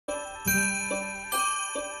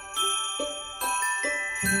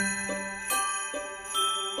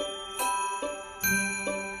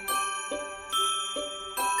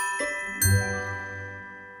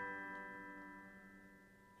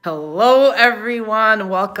Hello everyone,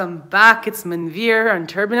 welcome back. It's Manveer on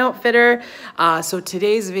Turban Outfitter. So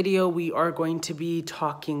today's video we are going to be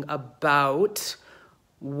talking about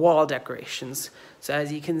wall decorations. So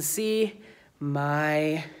as you can see,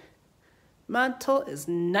 my mantle is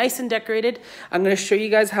nice and decorated. I'm going to show you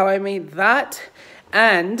guys how I made that.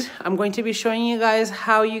 And I'm going to be showing you guys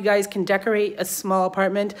how you guys can decorate a small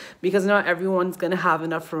apartment because not everyone's going to have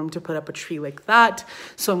enough room to put up a tree like that.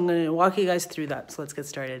 So I'm going to walk you guys through that. So let's get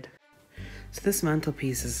started. So this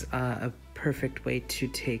mantelpiece is a perfect way to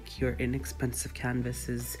take your inexpensive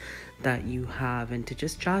canvases that you have and to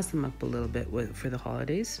just jazz them up a little bit for the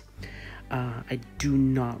holidays. I do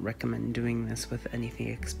not recommend doing this with anything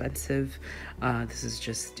expensive. This is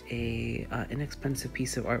just a inexpensive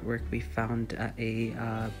piece of artwork we found at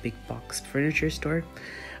a big box furniture store.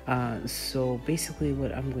 So basically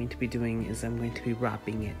what I'm going to be doing is I'm going to be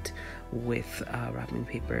wrapping it with wrapping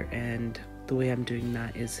paper, and the way I'm doing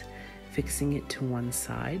that is fixing it to one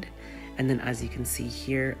side, and then as you can see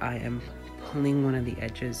here, I am pulling one of the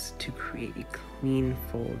edges to create a clean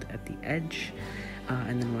fold at the edge.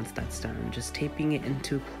 And then once that's done, I'm just taping it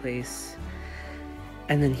into place.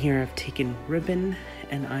 And then here I've taken ribbon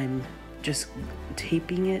and I'm just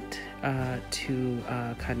taping it to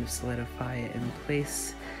kind of solidify it in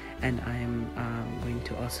place. And I'm going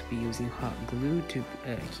to also be using hot glue to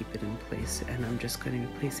keep it in place. And I'm just going to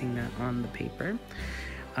be placing that on the paper.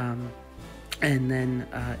 And then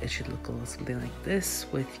it should look a little something like this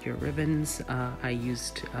with your ribbons. I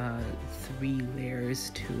used 3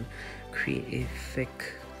 layers to create a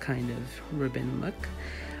thick kind of ribbon look.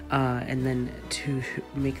 And then to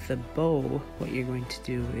make the bow, what you're going to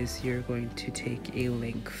do is you're going to take a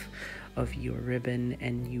length of your ribbon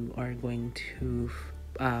and you are going to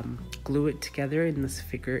glue it together in this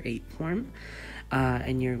figure 8 form.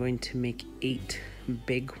 And you're going to make 8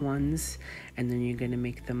 big ones, and then you're going to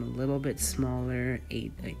make them a little bit smaller,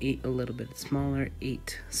 8 a little bit smaller,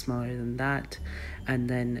 8 smaller than that, and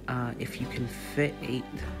then if you can fit 8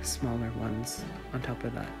 smaller ones on top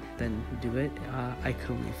of that, then do it. I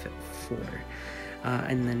could only fit 4,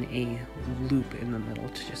 and then a loop in the middle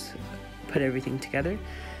to just put everything together.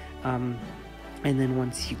 And then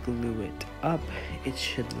once you glue it up, it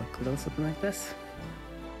should look a little something like this.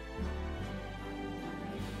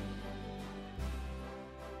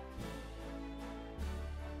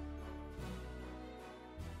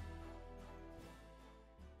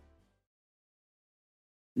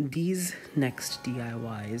 These next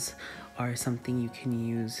DIYs are something you can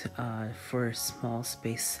use for small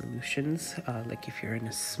space solutions, like if you're in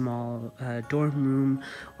a small dorm room,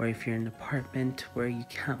 or if you're in an apartment where you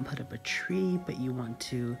can't put up a tree but you want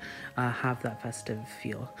to have that festive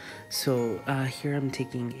feel. So here I'm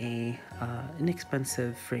taking a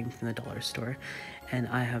inexpensive frame from the dollar store, and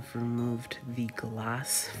I have removed the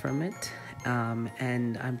glass from it,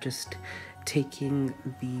 and I'm just taking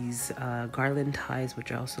these garland ties,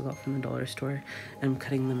 which I also got from the dollar store, and I'm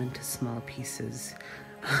cutting them into small pieces.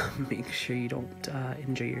 Make sure you don't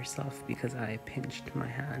injure yourself because I pinched my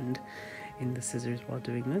hand in the scissors while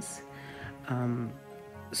doing this.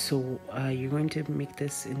 So you're going to make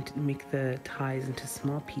the ties into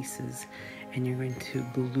small pieces, and you're going to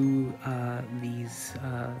glue these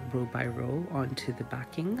row by row onto the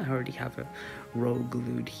backing. I already have a row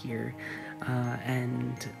glued here,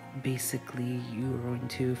 and basically you're going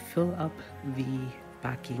to fill up the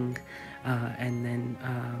backing, and then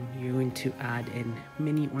you're going to add in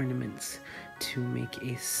mini ornaments to make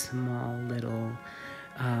a small little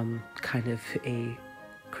kind of a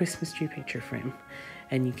Christmas tree picture frame.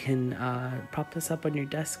 And you can prop this up on your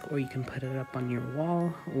desk, or you can put it up on your wall,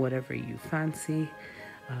 whatever you fancy.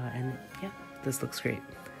 And yeah, this looks great.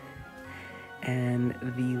 And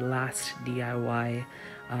the last DIY,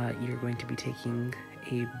 you're going to be taking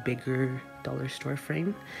a bigger dollar store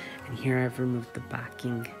frame, and here I've removed the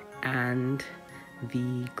backing and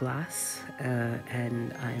the glass,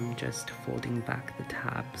 and I'm just folding back the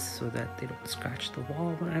tabs so that they don't scratch the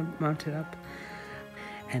wall when I mount it up.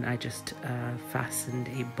 And I just fastened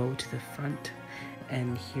a bow to the front,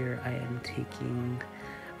 and here I am taking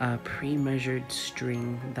a pre-measured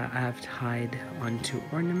string that I have tied onto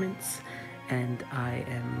ornaments, and I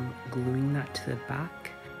am gluing that to the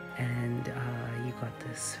back, and you got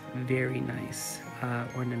this very nice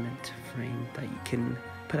ornament frame that you can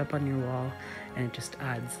put up on your wall, and it just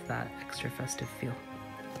adds that extra festive feel.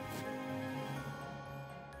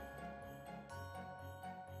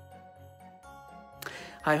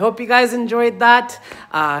 I hope you guys enjoyed that.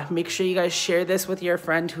 Make sure you guys share this with your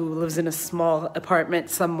friend who lives in a small apartment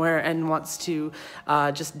somewhere and wants to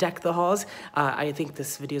just deck the halls. I think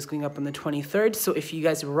this video is going up on the 23rd. So if you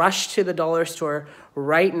guys rush to the dollar store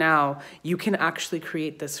right now, you can actually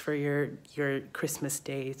create this for your Christmas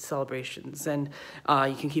Day celebrations, and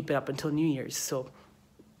you can keep it up until New Year's. So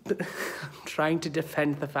I'm trying to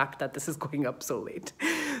defend the fact that this is going up so late.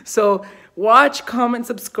 So watch, comment,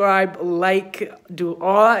 subscribe, like, do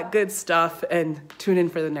all that good stuff, and tune in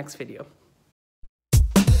for the next video.